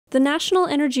The National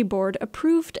Energy Board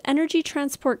approved energy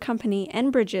transport company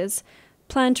Enbridge's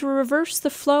plan to reverse the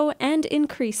flow and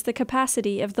increase the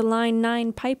capacity of the Line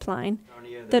 9 pipeline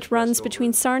that runs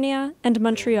between Sarnia and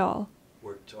Montreal.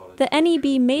 The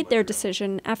NEB made their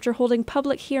decision after holding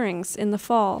public hearings in the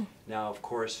fall.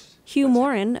 Hugh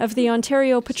Morin of the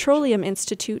Ontario Petroleum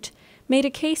Institute made a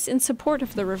case in support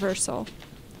of the reversal.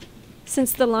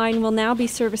 Since the line will now be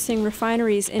servicing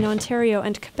refineries in Ontario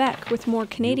and Quebec with more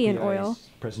Canadian oil,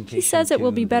 he says it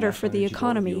will be better for the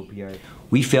economy.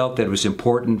 We felt that it was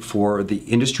important for the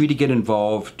industry to get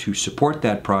involved to support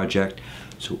that project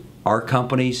so our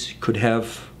companies could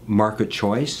have market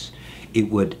choice.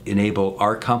 It would enable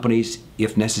our companies,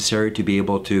 if necessary, to be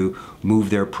able to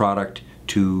move their product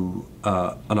to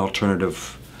an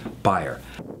alternative buyer.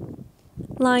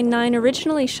 Line 9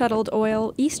 originally shuttled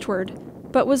oil eastward,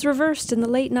 but was reversed in the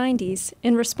late 90s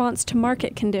in response to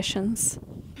market conditions.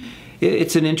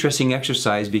 It's an interesting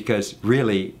exercise because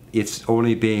really it's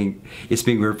being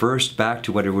reversed back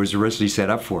to what it was originally set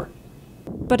up for.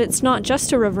 But it's not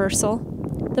just a reversal.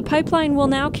 The pipeline will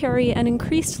now carry an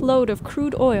increased load of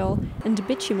crude oil and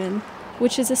bitumen,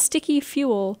 which is a sticky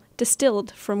fuel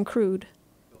distilled from crude.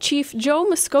 Chief Joe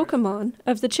Muskokamon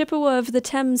of the Chippewa of the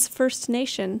Thames First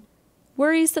Nation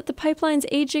worries that the pipeline's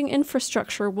aging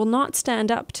infrastructure will not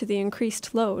stand up to the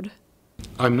increased load.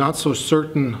 I'm not so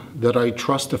certain that I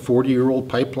trust a 40-year-old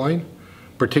pipeline,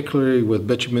 particularly with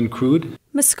bitumen crude.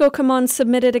 Muskokamon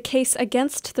submitted a case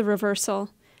against the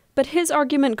reversal, but his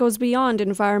argument goes beyond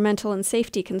environmental and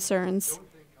safety concerns.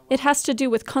 It has to do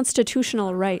with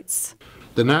constitutional rights.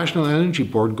 The National Energy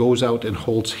Board goes out and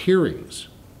holds hearings.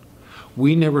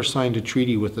 We never signed a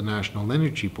treaty with the National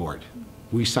Energy Board.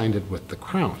 We signed it with the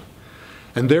Crown.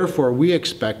 And therefore, we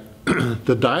expect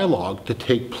the dialogue to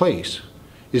take place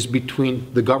is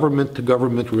between the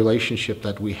government-to-government relationship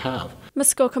that we have.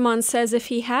 Muskokamon says if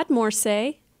he had more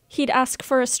say, he'd ask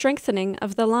for a strengthening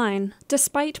of the line.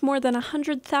 Despite more than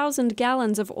 100,000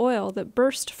 gallons of oil that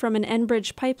burst from an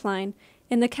Enbridge pipeline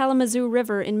in the Kalamazoo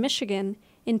River in Michigan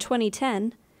in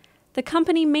 2010, the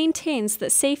company maintains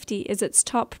that safety is its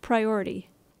top priority.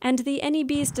 And the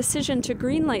NEB's decision to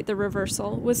greenlight the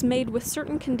reversal was made with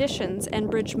certain conditions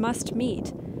Enbridge must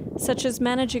meet, such as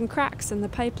managing cracks in the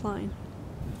pipeline.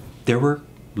 There were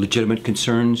legitimate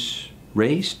concerns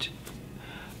raised.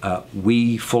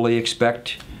 We fully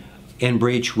expect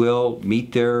Enbridge will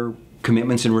meet their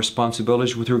commitments and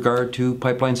responsibilities with regard to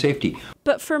pipeline safety.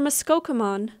 But for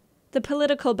Muskokamon, the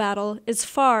political battle is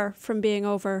far from being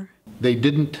over. They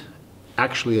didn't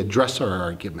actually address our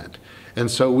argument.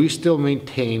 And so we still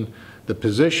maintain the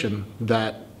position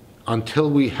that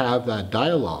until we have that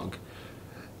dialogue,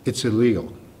 it's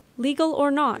illegal. Legal or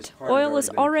not, oil is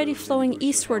already flowing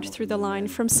eastward through the line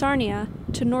from Sarnia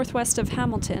to northwest of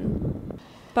Hamilton.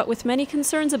 But with many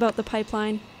concerns about the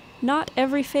pipeline, not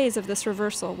every phase of this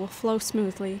reversal will flow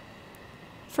smoothly.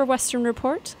 For Western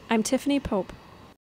Report, I'm Tiffany Pope.